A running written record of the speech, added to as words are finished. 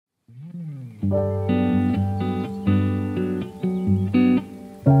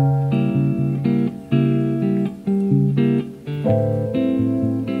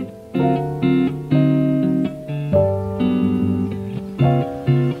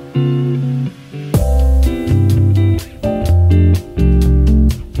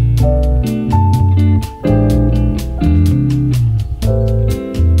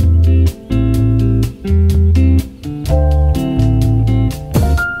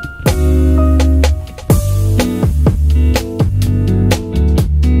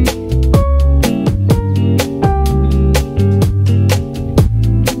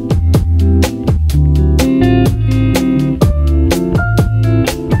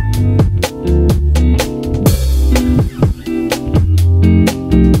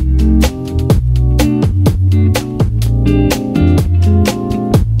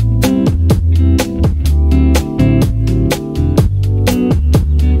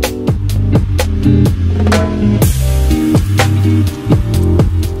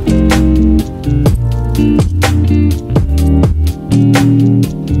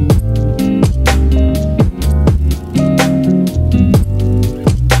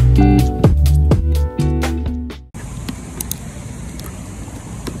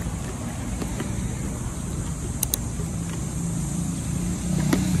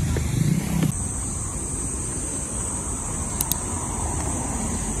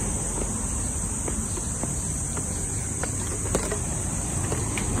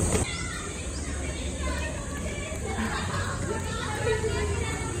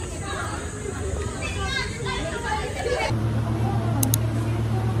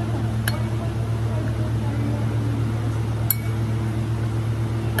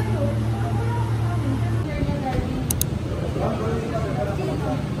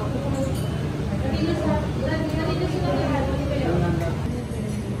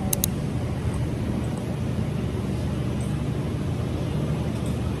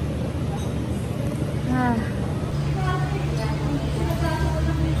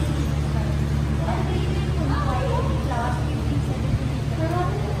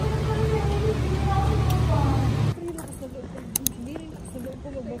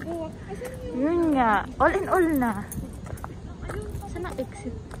Yun nga, all in all na. Saan ang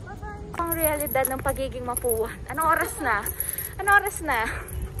exit? Ang realidad ng pagiging mapuan. Anong oras na? Anong oras na?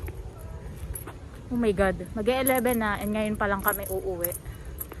 Oh my God, mag-11 na and ngayon pa lang kami uuwi.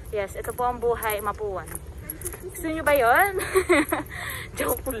 Yes, ito po ang buhay mapuan. Gusto nyo ba yun?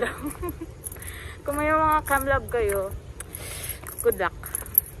 Joke lang. Kung may mga cam lab kayo, good luck.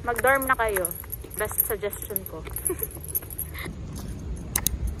 Mag-dorm na kayo. Best suggestion ko.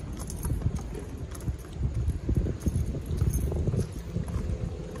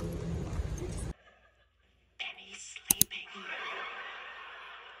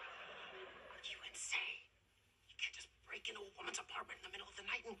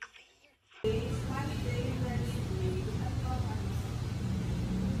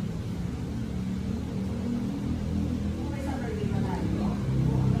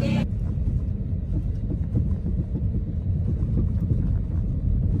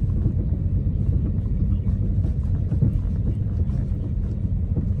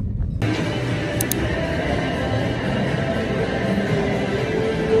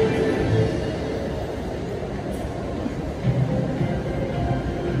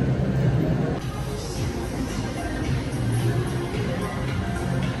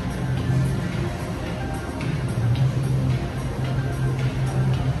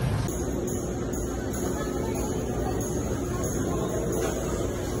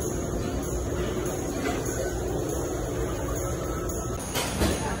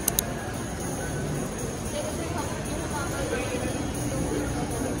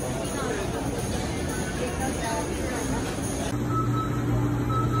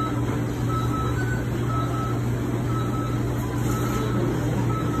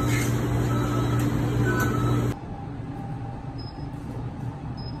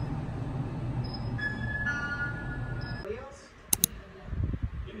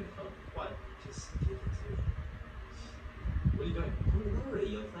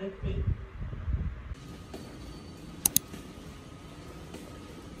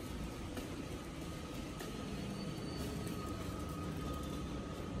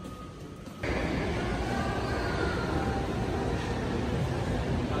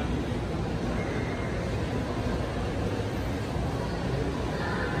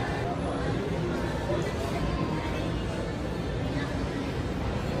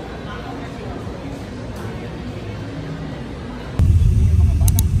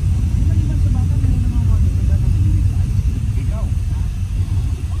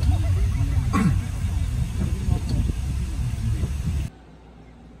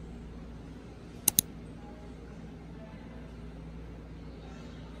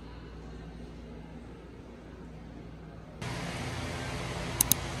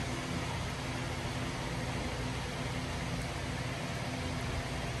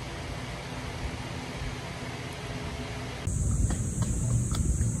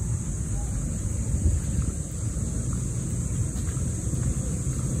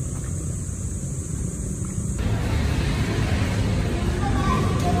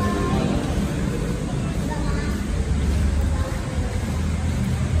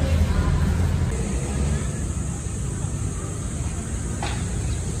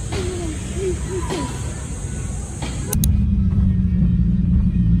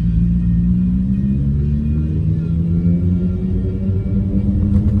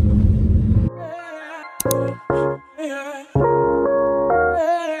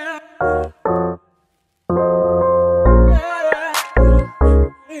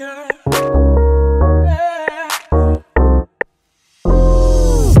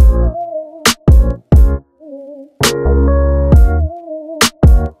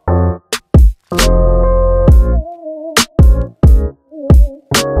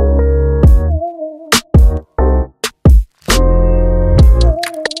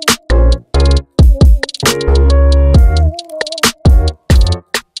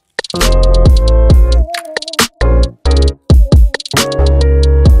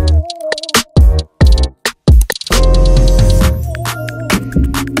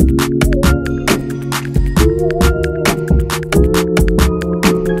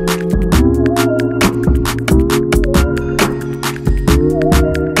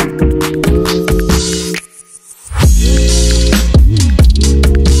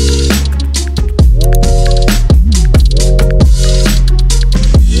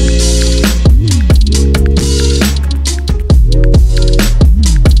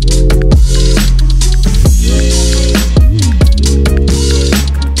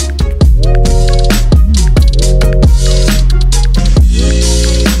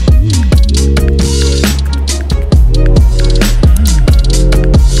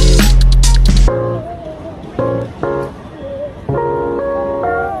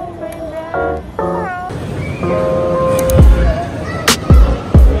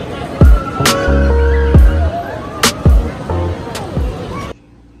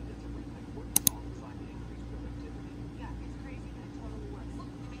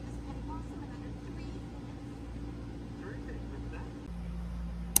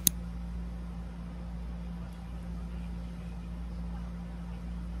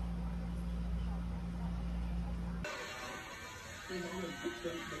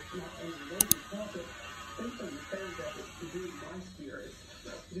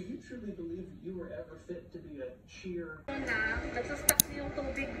 Do you truly believe you were ever fit to be a cheer? Na, nagsastuck yung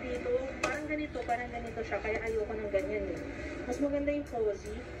tubig dito. Parang ganito siya. Kaya ayoko ng ganyan eh. Mas maganda yung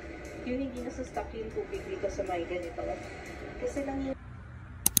cozy. Yung hindi nasa-stuck yung tubig dito sa may ganito. Kasi lang yung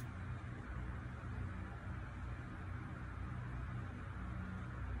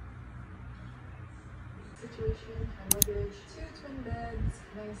situation, high luggage, 2 twin beds,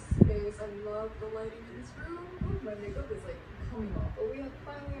 nice space. I love the lighting in this room. Oh, my makeup is like coming off. But we have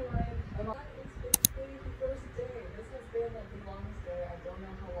finally arrived. It's basically the first day. This has been like the longest day. I don't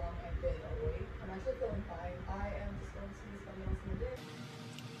know how long I've been awake. I'm actually feeling fine. I am just going to spend the rest of the day.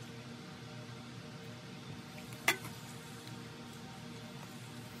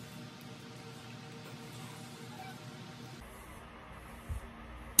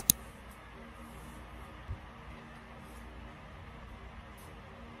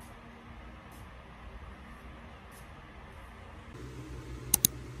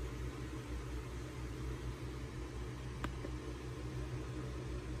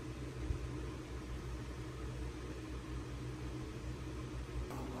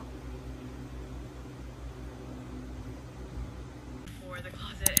 The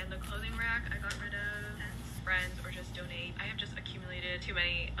closet and the clothing rack I got rid of, friends or just donate. I have just accumulated too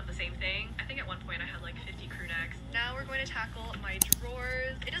many of the same thing. I think at one point I had like 50 crew necks. Now we're going to tackle my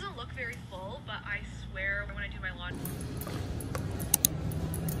drawers. It doesn't look very full, but I swear when I do my laundry